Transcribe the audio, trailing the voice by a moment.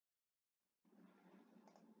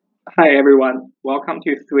Hi everyone, welcome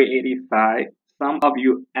to 385. Some of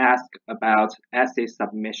you asked about essay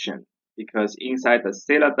submission because inside the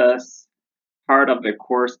syllabus, part of the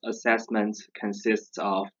course assessment consists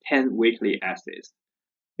of 10 weekly essays.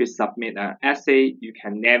 To submit an essay, you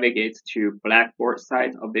can navigate to Blackboard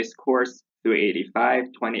side of this course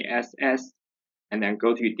 385 20SS and then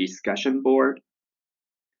go to discussion board.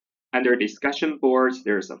 Under discussion boards,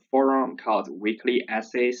 there's a forum called weekly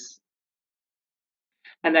essays,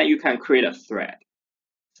 and then you can create a thread.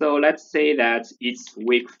 So let's say that it's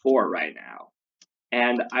week 4 right now,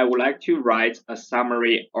 and I would like to write a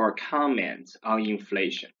summary or comment on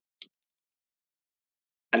inflation.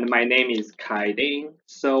 And my name is Kai Ding,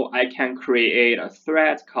 so I can create a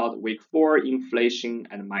thread called week 4 inflation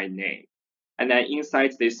and my name. And then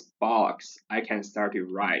inside this box, I can start to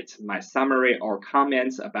write my summary or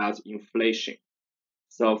comments about inflation.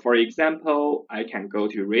 So for example, I can go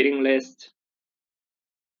to reading list.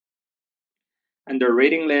 Under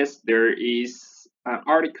reading list, there is an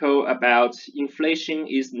article about inflation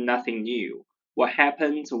is nothing new. What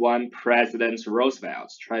happened when President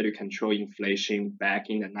Roosevelt tried to control inflation back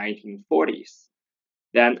in the 1940s?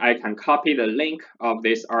 Then I can copy the link of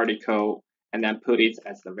this article and then put it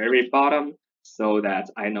at the very bottom so that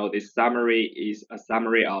I know this summary is a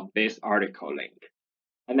summary of this article link.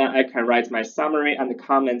 And then I can write my summary and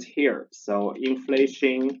comment here. So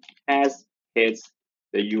inflation has hit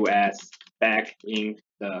the US back in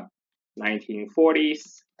the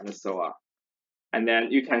 1940s and so on. And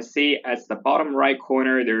then you can see at the bottom right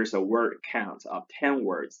corner, there's a word count of 10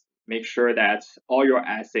 words. Make sure that all your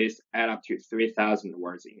essays add up to 3,000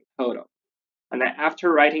 words in total. And then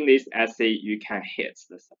after writing this essay, you can hit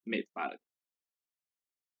the submit button.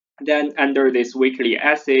 Then under this weekly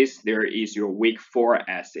essays, there is your week 4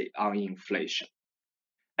 essay on inflation.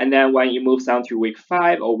 And then when you move on to week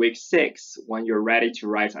 5 or week 6, when you're ready to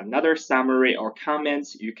write another summary or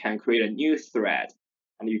comments, you can create a new thread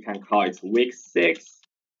and you can call it week 6.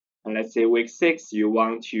 And let's say week 6, you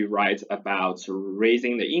want to write about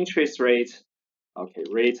raising the interest rate. Okay,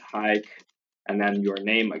 rate hike, and then your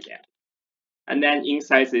name again. And then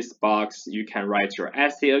inside this box, you can write your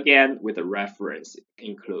essay again with a reference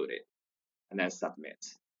included, and then submit.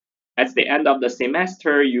 At the end of the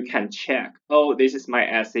semester, you can check, oh, this is my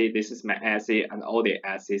essay, and all the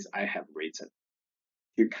essays I have written.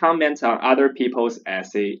 To comment on other people's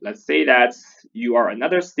essay, let's say that you are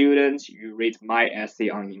another student, you read my essay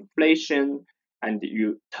on inflation, and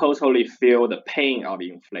you totally feel the pain of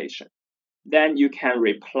inflation. Then you can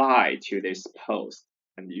reply to this post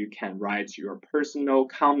and you can write your personal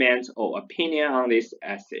comment or opinion on this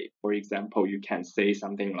essay. For example, you can say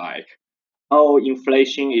something like, oh,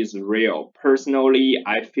 inflation is real. Personally,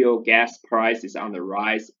 I feel gas price is on the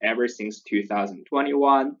rise ever since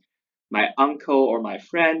 2021. My uncle or my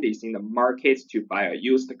friend is in the market to buy a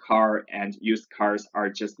used car, and used cars are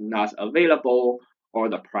just not available, or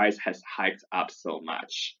the price has hiked up so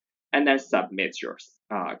much. And then submit your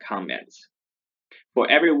comments. For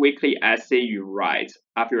every weekly essay you write,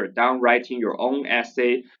 after you're done writing your own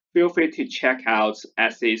essay, feel free to check out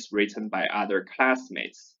essays written by other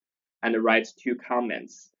classmates and write 2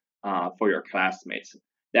 comments for your classmates.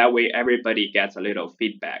 That way, everybody gets a little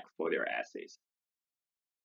feedback for their essays.